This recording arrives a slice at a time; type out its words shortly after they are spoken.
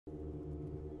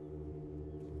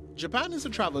Japan is a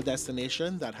travel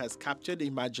destination that has captured the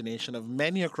imagination of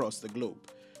many across the globe.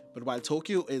 But while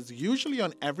Tokyo is usually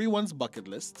on everyone's bucket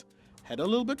list, head a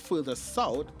little bit further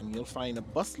south and you'll find a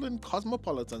bustling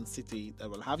cosmopolitan city that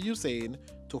will have you saying,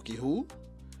 Tokyo who?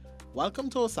 Welcome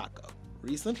to Osaka,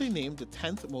 recently named the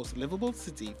 10th most livable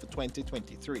city for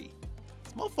 2023.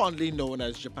 It's more fondly known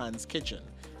as Japan's kitchen,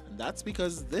 and that's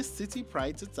because this city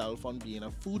prides itself on being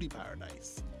a foodie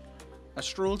paradise. A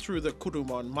stroll through the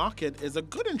Kurumon market is a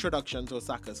good introduction to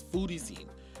Osaka's foodie scene,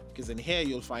 because in here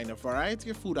you'll find a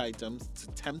variety of food items to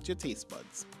tempt your taste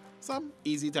buds. Some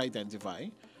easy to identify,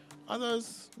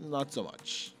 others not so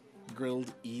much.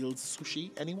 Grilled eels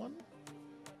sushi, anyone?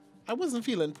 I wasn't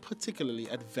feeling particularly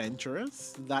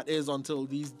adventurous, that is until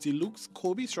these deluxe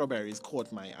Kobe strawberries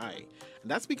caught my eye, and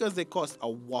that's because they cost a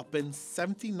whopping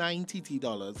 79 TT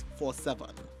dollars for 7.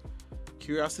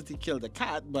 Curiosity killed the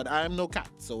cat, but I am no cat,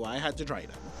 so I had to try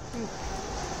them.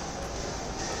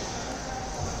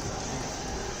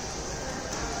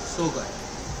 So good.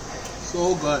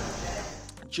 So good.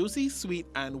 Juicy, sweet,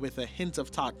 and with a hint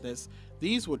of tartness,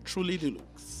 these were truly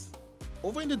deluxe.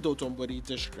 Over in the Dotonbori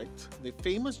district, the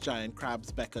famous giant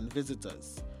crabs beckon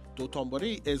visitors.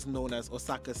 Dotonbori is known as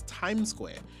Osaka's Times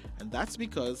Square, and that's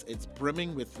because it's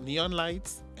brimming with neon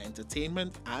lights,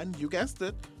 entertainment, and, you guessed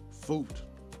it, food.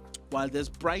 While this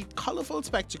bright, colorful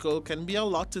spectacle can be a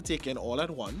lot to take in all at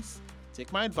once,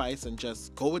 take my advice and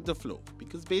just go with the flow,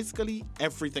 because basically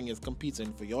everything is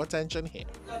competing for your attention here.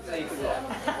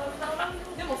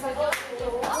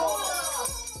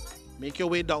 Make your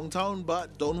way downtown,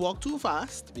 but don't walk too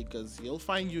fast because you'll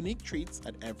find unique treats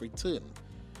at every turn.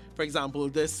 For example,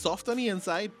 this soft on the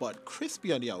inside but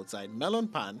crispy on the outside melon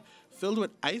pan filled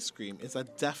with ice cream is a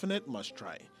definite must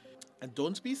try. And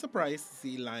don't be surprised to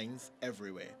see lines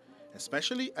everywhere,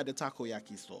 especially at the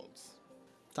takoyaki stalls.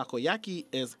 Takoyaki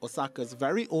is Osaka's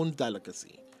very own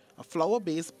delicacy, a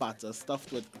flour-based batter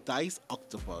stuffed with diced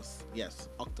octopus, yes,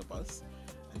 octopus,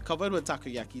 and covered with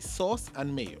takoyaki sauce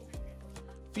and mayo.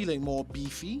 Feeling more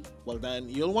beefy? Well then,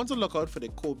 you'll want to look out for the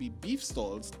Kobe beef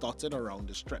stalls dotted around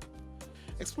the strip.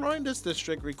 Exploring this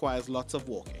district requires lots of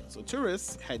walking, so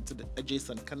tourists head to the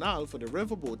adjacent canal for the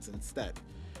riverboats instead.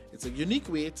 It's a unique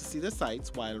way to see the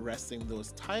sights while resting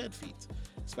those tired feet,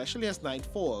 especially as night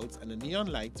falls and the neon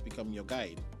lights become your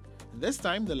guide. And this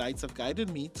time, the lights have guided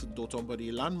me to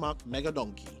Dotonbori landmark Mega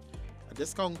Donkey, a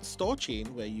discount store chain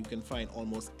where you can find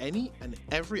almost any and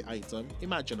every item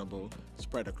imaginable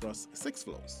spread across 6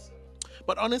 floors.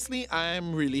 But honestly,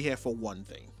 I'm really here for one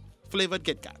thing: flavored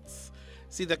Kit Kats.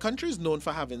 See, the country is known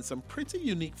for having some pretty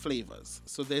unique flavors,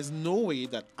 so there's no way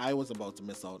that I was about to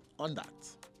miss out on that.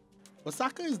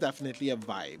 Osaka is definitely a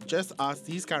vibe, just ask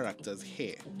these characters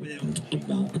here.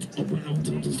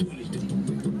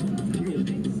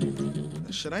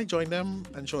 Should I join them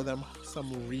and show them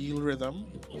some real rhythm?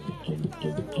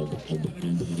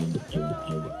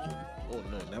 Oh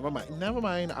no, never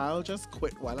mind, I'll just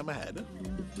quit while I'm ahead.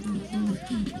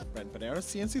 Brent Pinheiro,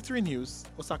 CNC3 News,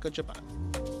 Osaka, Japan.